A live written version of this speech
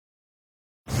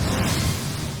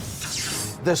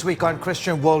This week on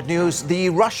Christian World News, the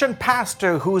Russian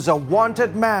pastor who's a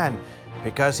wanted man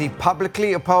because he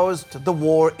publicly opposed the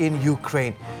war in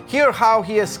Ukraine. Hear how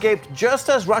he escaped just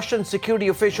as Russian security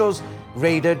officials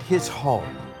raided his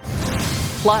home.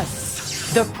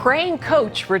 Plus, the praying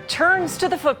coach returns to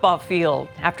the football field.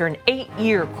 After an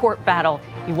 8-year court battle,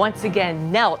 he once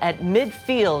again knelt at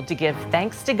midfield to give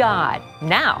thanks to God.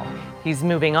 Now, he's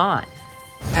moving on.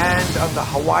 And on the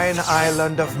Hawaiian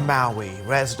island of Maui,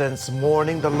 residents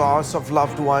mourning the loss of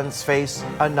loved ones face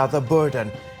another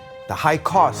burden: the high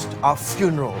cost of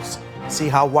funerals. See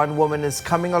how one woman is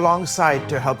coming alongside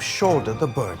to help shoulder the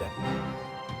burden.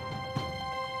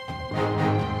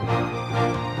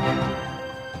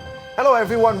 Hello,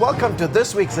 everyone. Welcome to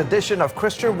this week's edition of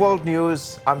Christian World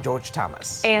News. I'm George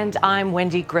Thomas. And I'm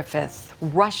Wendy Griffith.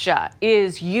 Russia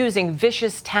is using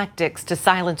vicious tactics to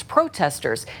silence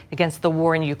protesters against the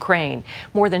war in Ukraine.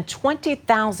 More than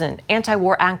 20,000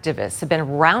 anti-war activists have been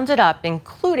rounded up,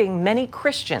 including many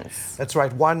Christians. That's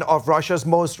right. One of Russia's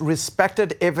most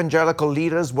respected evangelical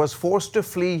leaders was forced to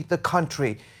flee the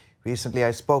country. Recently,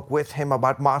 I spoke with him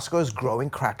about Moscow's growing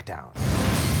crackdown.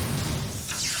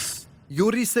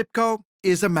 Yuri Sipko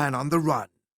is a man on the run.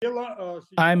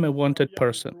 I'm a wanted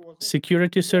person.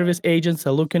 Security service agents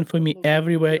are looking for me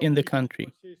everywhere in the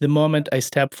country. The moment I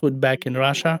step foot back in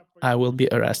Russia, I will be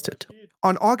arrested.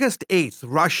 On August 8th,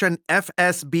 Russian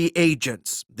FSB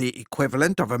agents, the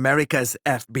equivalent of America's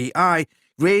FBI,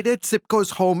 raided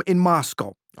Sipko's home in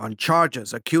Moscow on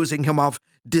charges accusing him of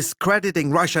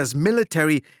discrediting Russia's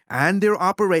military and their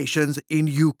operations in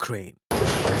Ukraine.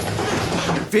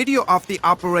 Video of the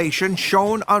operation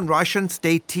shown on Russian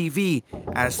state TV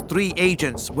as 3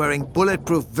 agents wearing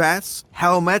bulletproof vests,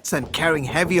 helmets, and carrying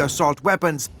heavy assault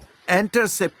weapons enter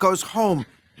Sipko's home,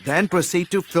 then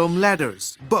proceed to film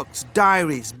letters, books,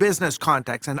 diaries, business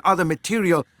contacts, and other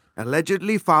material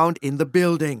allegedly found in the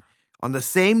building. On the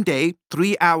same day,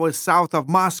 3 hours south of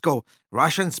Moscow,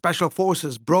 Russian special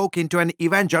forces broke into an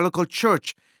evangelical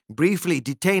church, briefly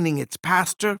detaining its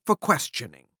pastor for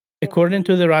questioning. According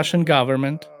to the Russian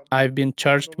government, I've been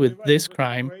charged with this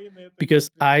crime because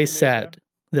I said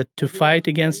that to fight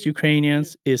against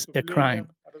Ukrainians is a crime.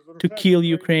 To kill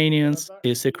Ukrainians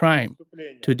is a crime.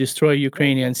 To destroy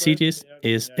Ukrainian cities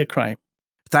is a crime.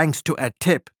 Thanks to a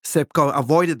tip, Sipko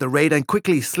avoided the raid and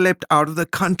quickly slipped out of the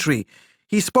country.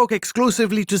 He spoke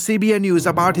exclusively to CBN News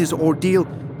about his ordeal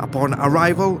upon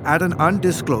arrival at an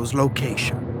undisclosed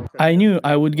location. I knew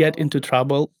I would get into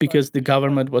trouble because the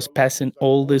government was passing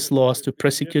all these laws to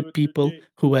prosecute people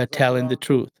who were telling the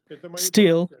truth.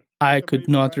 Still, I could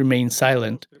not remain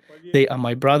silent. They are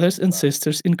my brothers and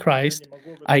sisters in Christ.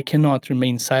 I cannot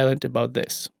remain silent about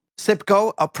this.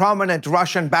 Sipko, a prominent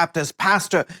Russian Baptist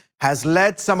pastor, has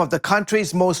led some of the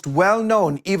country's most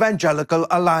well-known evangelical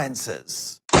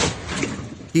alliances.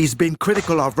 He's been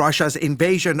critical of Russia's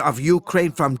invasion of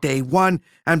Ukraine from day one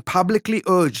and publicly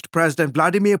urged President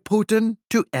Vladimir Putin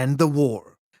to end the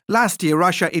war. Last year,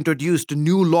 Russia introduced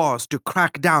new laws to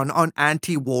crack down on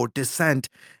anti-war dissent.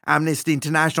 Amnesty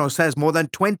International says more than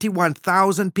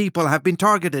 21,000 people have been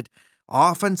targeted,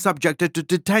 often subjected to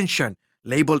detention,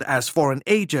 labeled as foreign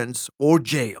agents or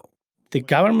jail. The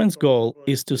government's goal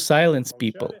is to silence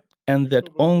people, and that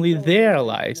only their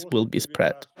lies will be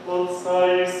spread.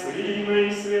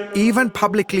 Even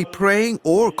publicly praying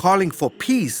or calling for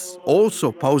peace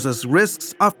also poses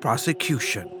risks of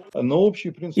prosecution.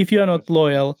 If you are not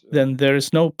loyal, then there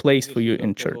is no place for you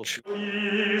in church.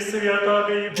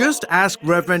 Just ask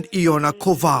Reverend Iona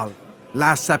Koval.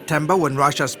 Last September, when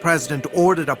Russia's president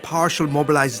ordered a partial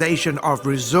mobilization of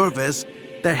reservists,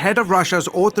 the head of Russia's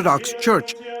Orthodox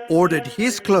Church ordered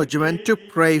his clergymen to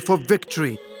pray for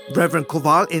victory. Reverend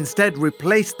Koval instead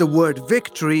replaced the word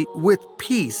victory with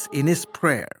peace in his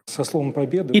prayer.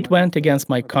 It went against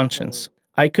my conscience.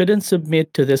 I couldn't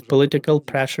submit to this political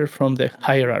pressure from the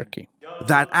hierarchy.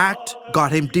 That act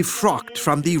got him defrocked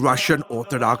from the Russian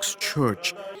Orthodox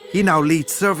Church. He now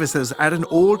leads services at an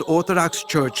old Orthodox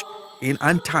church in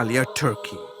Antalya,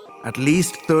 Turkey. At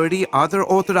least 30 other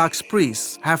Orthodox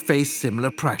priests have faced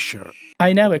similar pressure.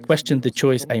 I never questioned the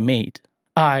choice I made.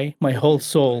 I, my whole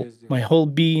soul, my whole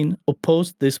being,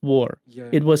 opposed this war.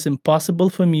 It was impossible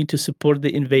for me to support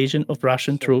the invasion of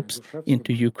Russian troops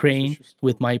into Ukraine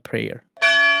with my prayer.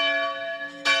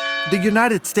 The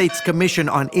United States Commission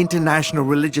on International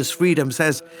Religious Freedom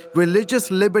says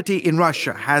religious liberty in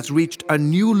Russia has reached a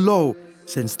new low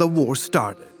since the war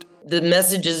started. The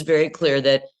message is very clear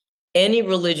that any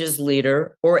religious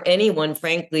leader or anyone,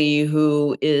 frankly,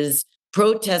 who is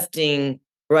protesting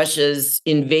Russia's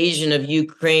invasion of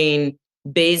Ukraine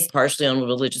based partially on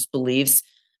religious beliefs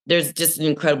there's just an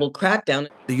incredible crackdown.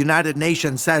 The United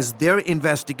Nations says their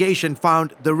investigation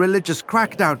found the religious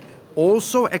crackdown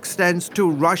also extends to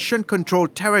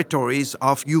Russian-controlled territories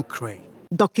of Ukraine.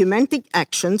 Documenting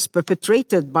actions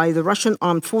perpetrated by the Russian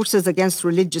armed forces against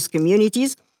religious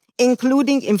communities,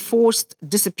 including enforced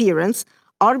disappearance,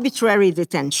 arbitrary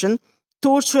detention,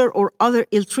 torture or other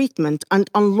ill treatment, and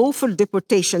unlawful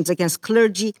deportations against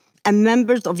clergy and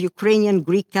members of Ukrainian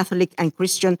Greek Catholic and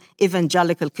Christian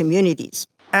evangelical communities.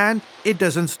 And it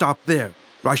doesn't stop there.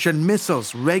 Russian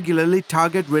missiles regularly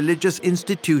target religious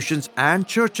institutions and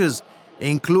churches,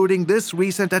 including this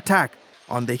recent attack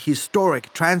on the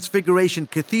historic Transfiguration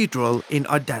Cathedral in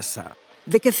Odessa.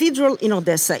 The cathedral in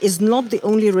Odessa is not the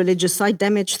only religious site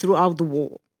damaged throughout the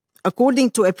war.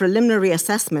 According to a preliminary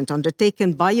assessment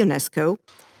undertaken by UNESCO,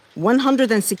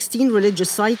 116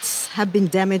 religious sites have been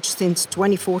damaged since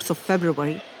 24th of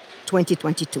February,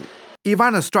 2022.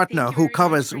 Ivana Strutner, who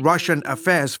covers Russian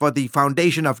affairs for the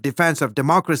Foundation of Defense of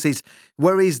Democracies,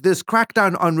 worries this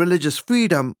crackdown on religious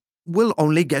freedom will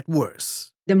only get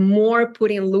worse. The more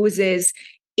Putin loses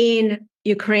in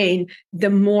Ukraine, the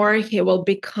more he will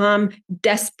become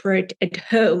desperate at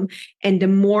home, and the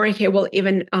more he will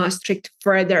even strict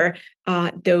further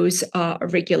those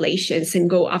regulations and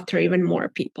go after even more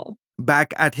people.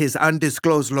 Back at his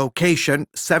undisclosed location,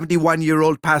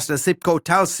 71-year-old Pastor Sipko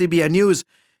tells CBN News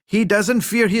he doesn't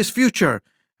fear his future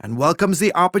and welcomes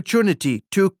the opportunity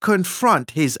to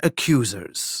confront his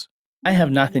accusers. I have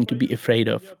nothing to be afraid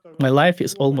of. My life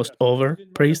is almost over.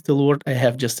 Praise the Lord, I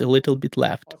have just a little bit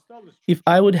left. If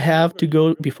I would have to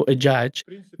go before a judge,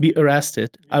 be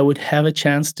arrested, I would have a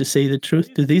chance to say the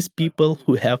truth to these people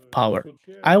who have power.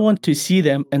 I want to see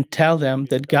them and tell them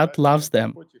that God loves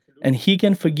them, and He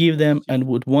can forgive them and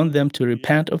would want them to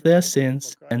repent of their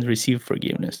sins and receive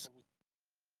forgiveness.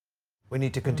 We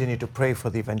need to continue to pray for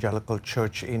the evangelical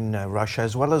church in Russia,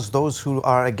 as well as those who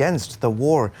are against the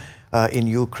war in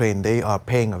Ukraine. They are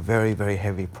paying a very, very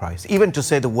heavy price. Even to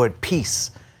say the word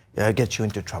peace gets you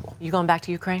into trouble. You going back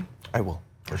to Ukraine? I will,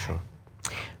 for sure.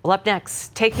 Well, up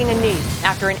next, taking a knee.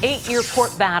 After an 8-year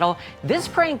court battle, this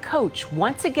praying coach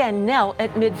once again knelt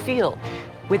at midfield.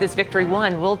 With his victory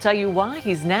won, we'll tell you why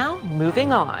he's now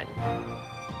moving on.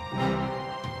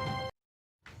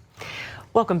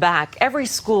 Welcome back. Every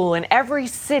school in every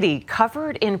city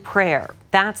covered in prayer.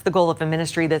 That's the goal of a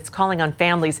ministry that's calling on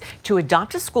families to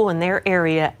adopt a school in their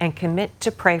area and commit to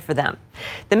pray for them.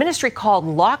 The ministry called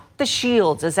Lock the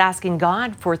Shields is asking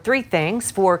God for 3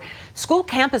 things: for school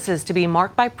campuses to be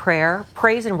marked by prayer,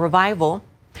 praise, and revival,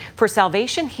 for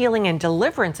salvation, healing, and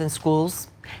deliverance in schools,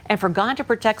 and for God to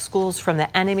protect schools from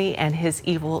the enemy and his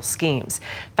evil schemes.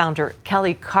 Founder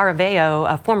Kelly Caraveo,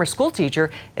 a former school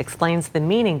teacher, explains the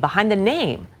meaning behind the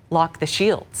name Lock the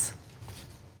Shields.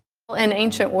 In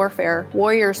ancient warfare,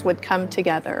 warriors would come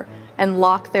together and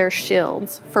lock their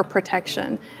shields for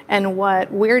protection. And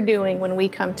what we're doing when we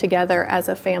come together as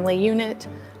a family unit,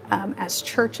 as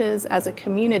churches, as a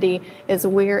community, is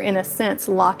we're in a sense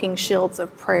locking shields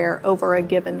of prayer over a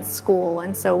given school.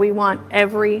 And so we want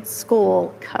every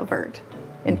school covered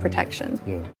in protection.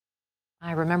 Yeah.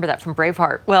 I remember that from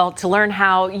Braveheart. Well, to learn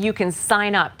how you can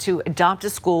sign up to adopt a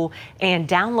school and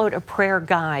download a prayer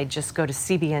guide, just go to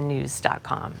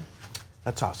cbnnews.com.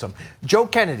 That's awesome. Joe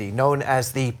Kennedy, known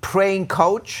as the praying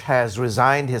coach, has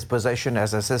resigned his position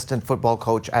as assistant football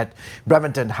coach at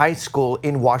Bremerton High School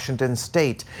in Washington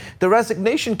State. The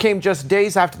resignation came just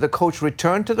days after the coach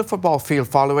returned to the football field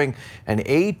following an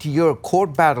 8-year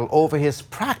court battle over his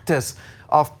practice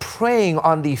of praying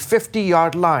on the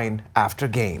 50-yard line after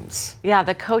games. Yeah,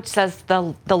 the coach says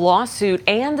the lawsuit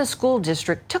and the school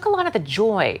district took a lot of the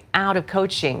joy out of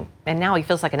coaching, and now he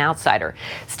feels like an outsider.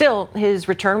 Still, his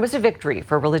return was a victory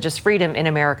for religious freedom in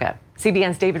America.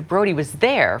 CBN's David Brody was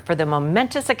there for the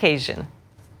momentous occasion.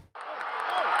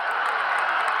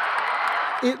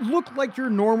 It looked like your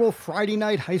normal Friday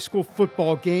night high school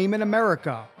football game in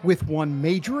America, with one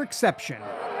major exception.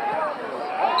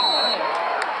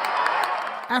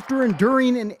 After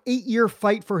enduring an 8-year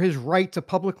fight for his right to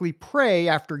publicly pray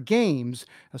after games,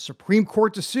 a Supreme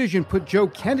Court decision put Joe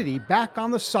Kennedy back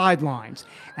on the sidelines.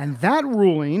 And that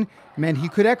ruling meant he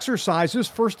could exercise his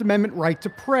First Amendment right to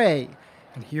pray.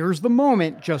 And here's the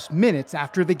moment just minutes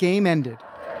after the game ended.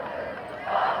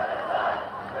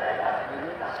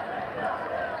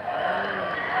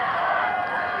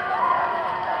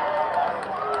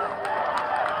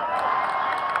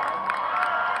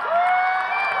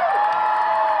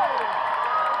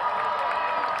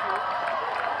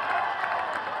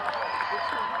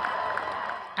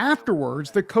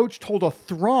 Afterwards, the coach told a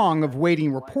throng of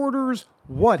waiting reporters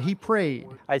what he prayed.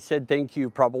 I said thank you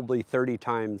probably 30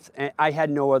 times. And I had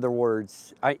no other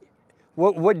words.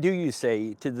 What do you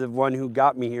say to the one who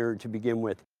got me here to begin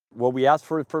with? What we asked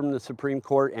for from the Supreme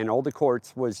Court and all the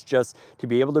courts was just to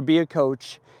be able to be a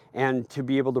coach and to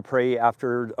be able to pray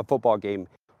after a football game.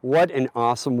 What an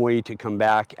awesome way to come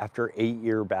back after an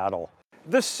 8-year battle.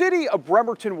 The city of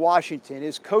Bremerton, Washington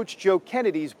is Coach Joe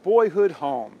Kennedy's boyhood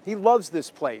home. He loves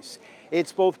this place.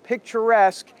 It's both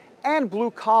picturesque and blue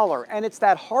collar, and it's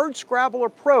that hard scrabble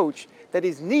approach that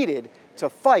is needed to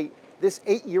fight this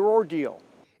 8-year ordeal.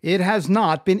 It has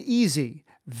not been easy.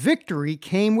 Victory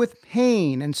came with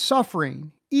pain and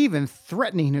suffering, even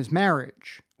threatening his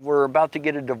marriage. We're about to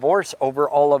get a divorce over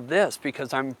all of this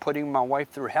because I'm putting my wife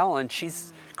through hell and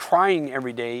she's crying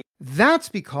every day. That's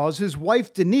because his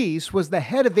wife Denise was the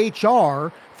head of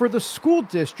HR for the school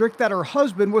district that her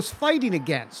husband was fighting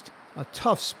against. A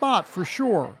tough spot for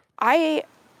sure. I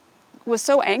was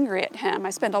so angry at him. I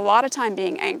spent a lot of time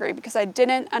being angry because I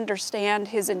didn't understand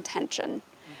his intention.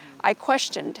 I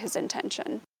questioned his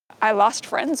intention. I lost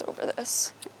friends over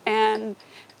this. And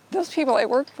those people I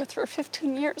worked with for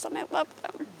 15 years and I loved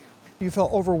them. You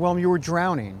felt overwhelmed, you were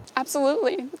drowning.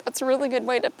 Absolutely. That's a really good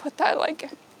way to put that. Like,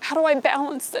 how do I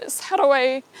balance this? How do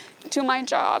I do my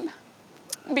job,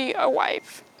 be a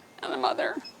wife and a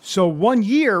mother? So 1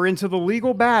 year into the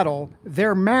legal battle,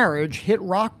 their marriage hit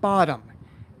rock bottom.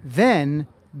 Then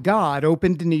God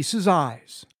opened Denise's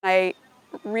eyes. I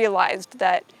realized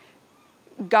that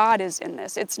God is in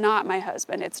this. It's not my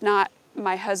husband. It's not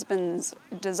my husband's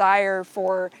desire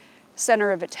for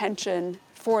center of attention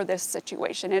for this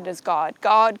situation. It is God.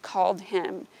 God called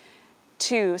him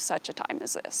to such a time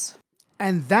as this.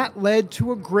 And that led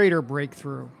to a greater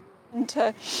breakthrough. And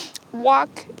to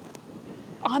walk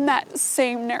on that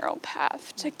same narrow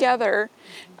path together,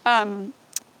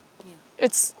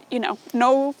 it's,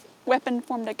 no weapon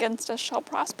formed against us shall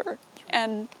prosper.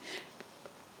 And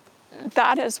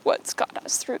that is what's got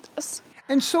us through this.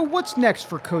 And so what's next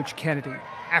for Coach Kennedy?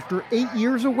 After 8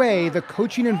 years away, the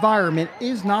coaching environment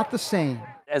is not the same.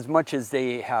 As much as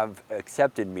they have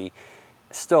accepted me,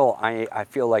 still I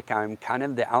feel like I'm kind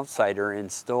of the outsider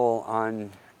and still on,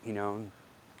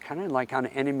 kind of like on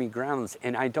enemy grounds,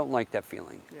 and I don't like that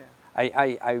feeling.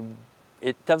 Yeah.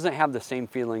 It doesn't have the same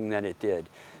feeling that it did.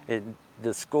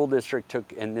 The school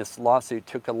district and this lawsuit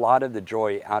took a lot of the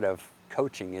joy out of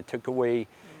coaching. It took away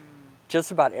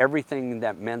just about everything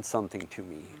that meant something to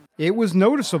me. It was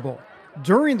noticeable.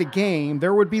 During the game,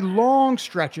 there would be long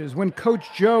stretches when Coach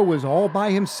Joe was all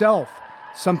by himself,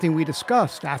 something we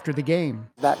discussed after the game.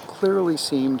 That clearly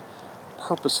seemed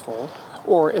purposeful,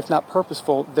 or if not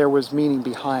purposeful, there was meaning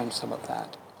behind some of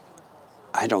that.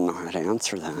 I don't know how to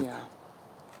answer that. Yeah.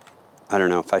 I don't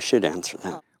know if I should answer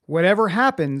that. Whatever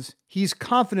happens, he's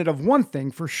confident of one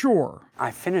thing for sure.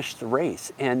 I finished the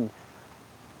race, and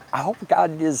I hope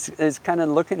God is kind of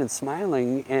looking and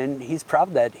smiling, and he's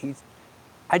proud that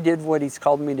I did what he's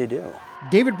called me to do.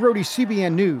 David Brody,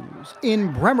 CBN News,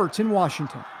 in Bremerton,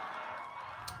 Washington.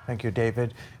 Thank you,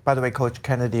 David. By the way, Coach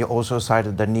Kennedy also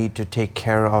cited the need to take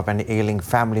care of an ailing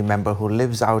family member who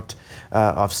lives out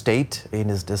of state in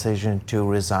his decision to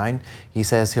resign. He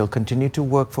says he'll continue to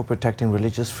work for protecting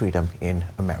religious freedom in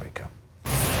America.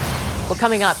 Well,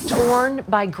 coming up, torn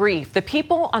by grief, the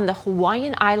people on the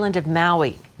Hawaiian island of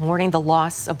Maui mourning the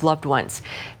loss of loved ones.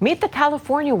 Meet the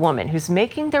California woman who's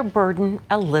making their burden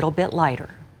a little bit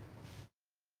lighter.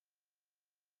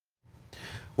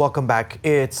 Welcome back.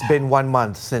 It's been 1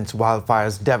 month since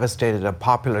wildfires devastated a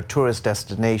popular tourist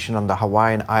destination on the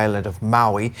Hawaiian island of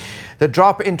Maui. The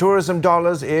drop in tourism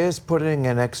dollars is putting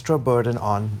an extra burden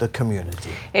on the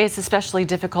community. It's especially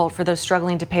difficult for those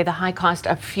struggling to pay the high cost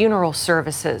of funeral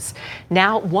services.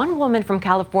 Now, one woman from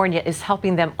California is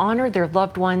helping them honor their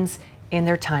loved ones in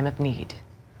their time of need.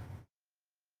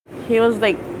 He was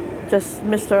like just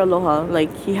Mr. Aloha.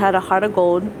 Like, he had a heart of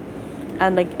gold,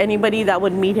 and like anybody that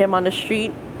would meet him on the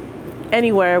street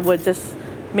anywhere would just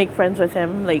make friends with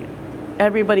him. Like,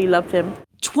 everybody loved him.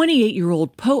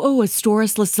 28-year-old Po'o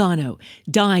Astoris Lozano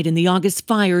died in the August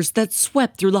fires that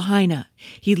swept through Lahaina.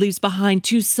 He leaves behind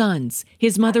 2 sons,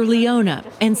 his mother Leona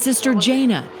and sister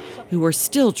Jaina, who are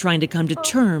still trying to come to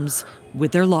terms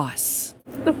with their loss.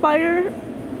 The fire,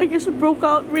 I guess, broke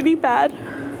out really bad.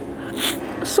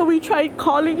 So we tried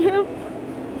calling him,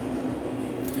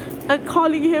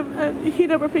 and he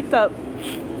never picked up.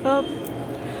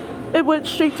 It went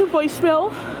straight to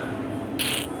voicemail,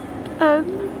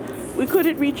 and we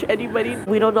couldn't reach anybody.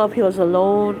 We don't know if he was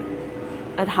alone,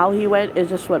 and how he went is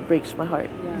just what breaks my heart.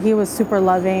 He was super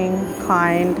loving,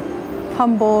 kind,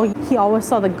 humble. He always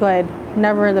saw the good,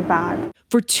 never the bad.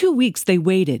 For 2 weeks they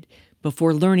waited,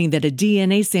 before learning that a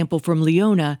DNA sample from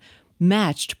Leona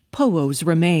matched Po'o's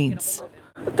remains.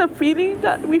 The feeling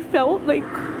that we felt, like,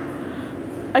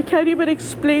 I can't even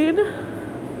explain,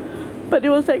 but it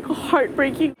was like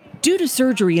heartbreaking. Due to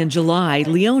surgery in July,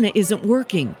 Leona isn't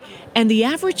working, and the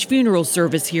average funeral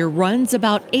service here runs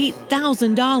about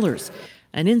 $8,000,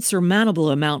 an insurmountable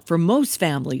amount for most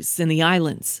families in the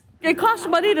islands. It costs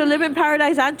money to live in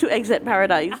paradise and to exit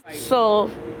paradise,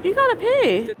 so you gotta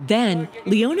pay. Then,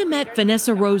 Leona met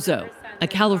Vanessa Rosso, a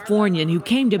Californian who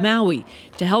came to Maui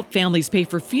to help families pay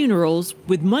for funerals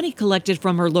with money collected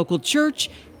from her local church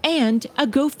and a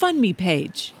GoFundMe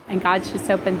page. And God's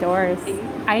just opened doors.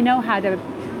 I know how to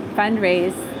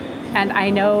fundraise, and I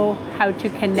know how to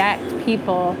connect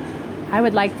people. I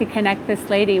would like to connect this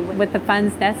lady with the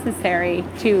funds necessary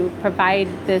to provide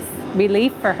this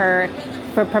relief for her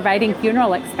for providing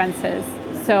funeral expenses.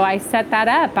 So I set that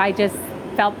up. I just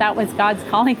felt that was God's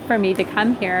calling for me to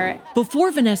come here.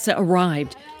 Before Vanessa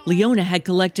arrived, Leona had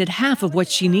collected half of what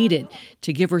she needed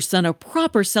to give her son a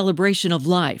proper celebration of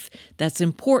life that's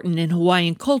important in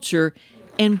Hawaiian culture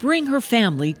and bring her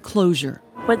family closure.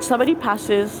 When somebody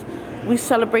passes, we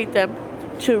celebrate them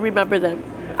to remember them.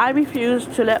 I refuse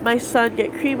to let my son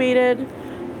get cremated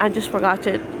and just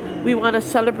forgotten. We want to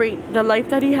celebrate the life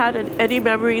that he had and any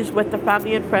memories with the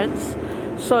family and friends.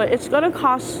 So it's going to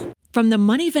cost. From the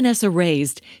money Vanessa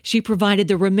raised, she provided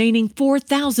the remaining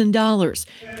 $4,000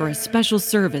 for a special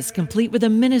service complete with a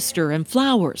minister and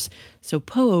flowers, so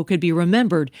Po'o could be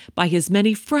remembered by his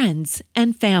many friends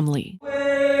and family.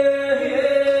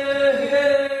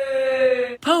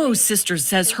 Po'o's sister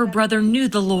says her brother knew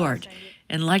the Lord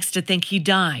and likes to think he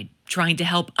died trying to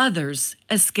help others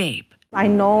escape. I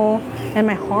know in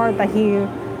my heart that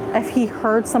if he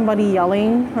heard somebody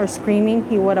yelling or screaming,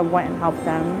 he would have went and helped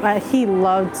them. But he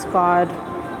loved God.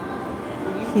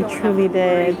 He truly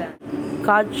did.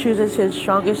 God chooses his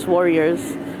strongest warriors,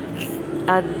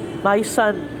 and my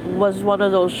son was one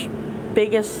of those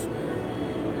biggest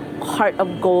heart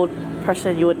of gold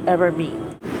person you would ever meet.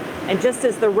 And just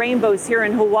as the rainbows here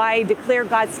in Hawaii declare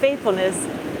God's faithfulness,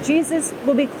 Jesus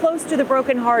will be close to the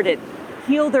brokenhearted,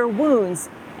 heal their wounds,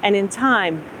 and in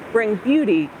time, bring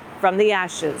beauty from the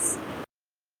ashes.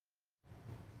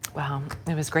 Wow,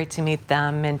 it was great to meet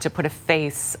them and to put a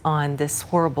face on this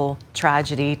horrible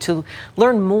tragedy. To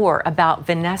learn more about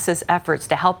Vanessa's efforts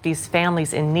to help these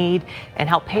families in need and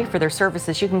help pay for their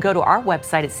services, you can go to our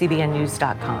website at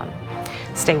cbnnews.com.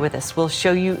 Stay with us. We'll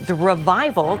show you the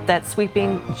revival that's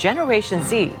sweeping Generation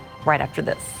Z right after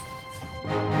this.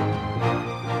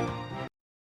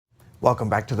 Welcome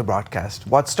back to the broadcast.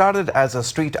 What started as a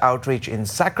street outreach in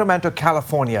Sacramento,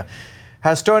 California,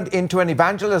 has turned into an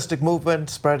evangelistic movement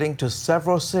spreading to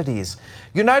several cities.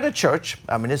 United Church,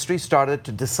 a ministry started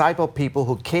to disciple people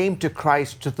who came to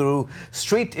Christ through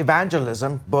street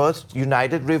evangelism, birthed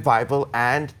United Revival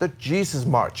and the Jesus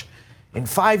March. In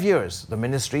 5 years, the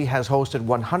ministry has hosted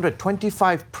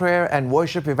 125 prayer and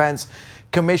worship events,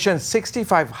 commissioned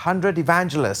 6,500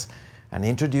 evangelists, and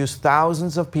introduced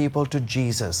thousands of people to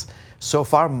Jesus. So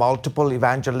far, multiple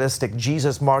evangelistic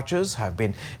Jesus marches have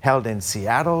been held in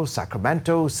Seattle,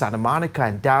 Sacramento, Santa Monica,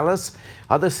 and Dallas.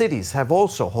 Other cities have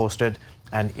also hosted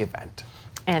an event.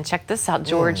 And check this out,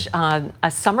 George.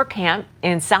 A summer camp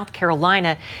in South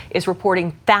Carolina is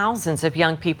reporting thousands of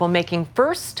young people making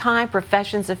first-time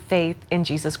professions of faith in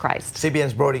Jesus Christ.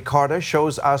 CBN's Brody Carter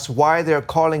shows us why they're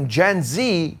calling Gen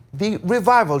Z the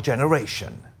revival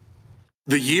generation.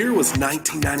 The year was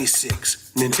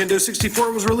 1996. Nintendo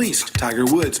 64 was released. Tiger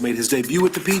Woods made his debut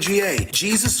at the PGA.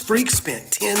 Jesus Freak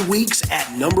spent 10 weeks at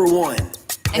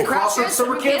 #1. And Crossroads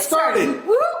Summer Camp started.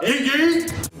 Yee!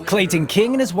 Clayton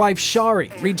King and his wife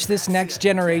Shari reached this next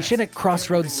generation at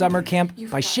Crossroads Summer Camp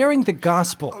by sharing the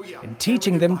gospel and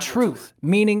teaching them truth,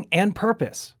 meaning, and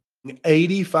purpose.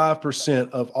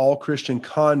 85% of all Christian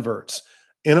converts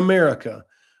in America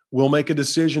will make a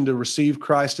decision to receive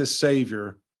Christ as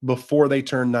Savior before they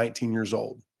turn 19 years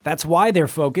old. That's why their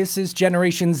focus is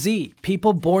Generation Z,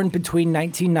 people born between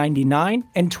 1999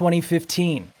 and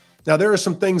 2015. Now, there are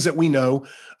some things that we know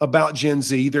about Gen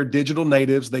Z. They're digital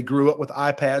natives. They grew up with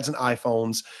iPads and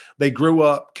iPhones. They grew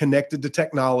up connected to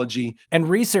technology. And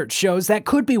research shows that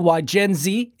could be why Gen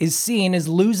Z is seen as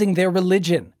losing their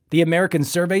religion. The American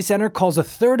Survey Center calls a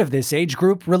third of this age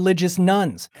group religious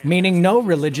nuns, meaning no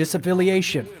religious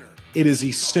affiliation. It is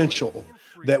essential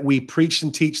that we preach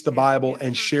and teach the Bible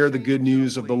and share the good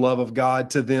news of the love of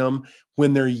God to them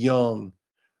when they're young,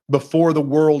 before the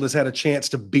world has had a chance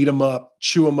to beat them up,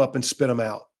 chew them up, and spit them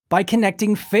out. By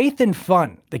connecting faith and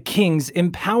fun, the Kings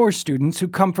empower students who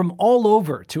come from all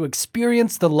over to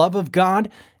experience the love of God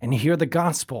and hear the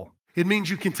gospel. It means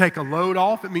you can take a load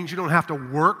off. It means you don't have to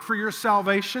work for your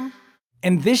salvation.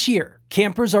 And this year,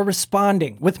 campers are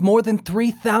responding, with more than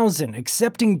 3,000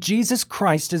 accepting Jesus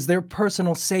Christ as their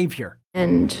personal Savior.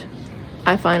 And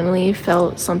I finally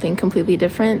felt something completely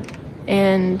different,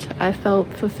 and I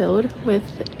felt fulfilled with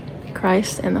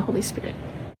Christ and the Holy Spirit.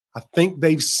 I think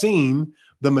they've seen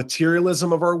the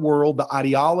materialism of our world, the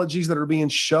ideologies that are being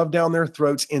shoved down their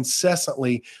throats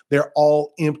incessantly. They're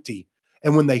all empty.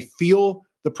 And when they feel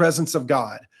the presence of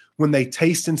God, when they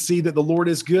taste and see that the Lord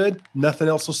is good, nothing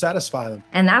else will satisfy them.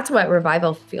 And that's what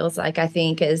revival feels like, I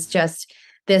think, is just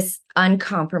this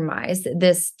uncompromised,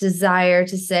 this desire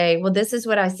to say, well, this is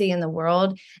what I see in the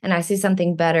world, and I see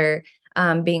something better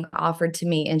being offered to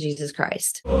me in Jesus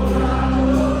Christ.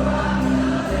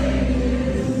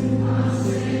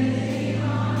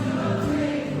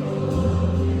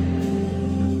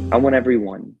 I want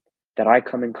everyone that I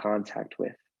come in contact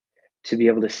with to be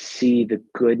able to see the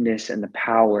goodness and the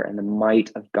power and the might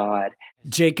of God.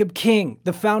 Jacob King,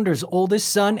 the founder's oldest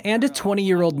son and a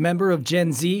 20-year-old member of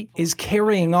Gen Z, is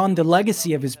carrying on the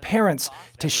legacy of his parents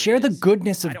to share the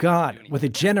goodness of God with a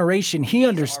generation he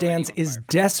understands is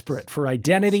desperate for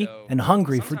identity and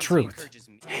hungry for truth.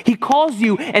 He calls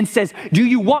you and says, do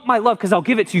you want my love? Because I'll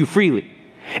give it to you freely.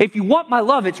 If you want my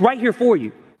love, it's right here for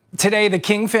you. Today, the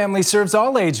King family serves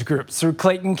all age groups through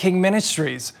Clayton King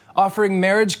Ministries, offering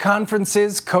marriage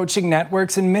conferences, coaching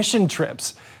networks, and mission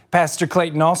trips. Pastor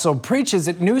Clayton also preaches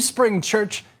at New Spring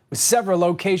Church with several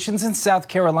locations in South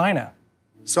Carolina.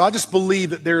 So I just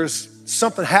believe that there's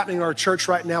something happening in our church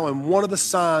right now, and one of the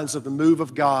signs of the move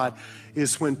of God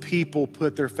is when people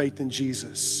put their faith in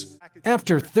Jesus.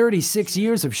 After 36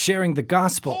 years of sharing the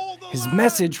gospel, his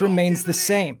message remains the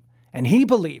same, and he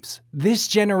believes this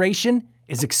generation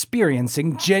is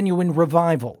experiencing genuine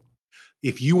revival.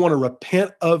 If you want to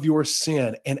repent of your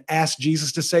sin and ask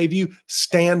Jesus to save you,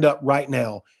 stand up right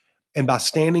now. And by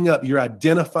standing up, you're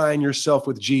identifying yourself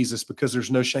with Jesus, because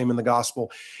there's no shame in the gospel.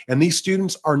 And these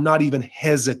students are not even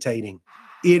hesitating.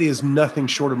 It is nothing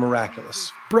short of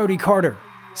miraculous. Brody Carter,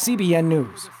 CBN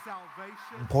News.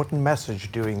 Important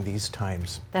message during these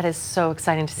times. That is so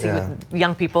exciting to see with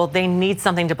young people. They need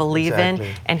something to believe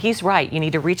in. And he's right. You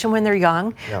need to reach them when they're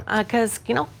young, because,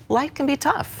 life can be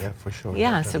tough. Yeah, for sure.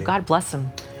 Yeah, definitely. so God bless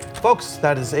them. Folks,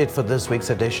 that is it for this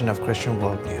week's edition of Christian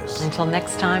World News. Until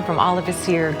next time, from all of us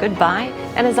here, goodbye.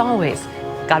 And as always,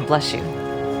 God bless you.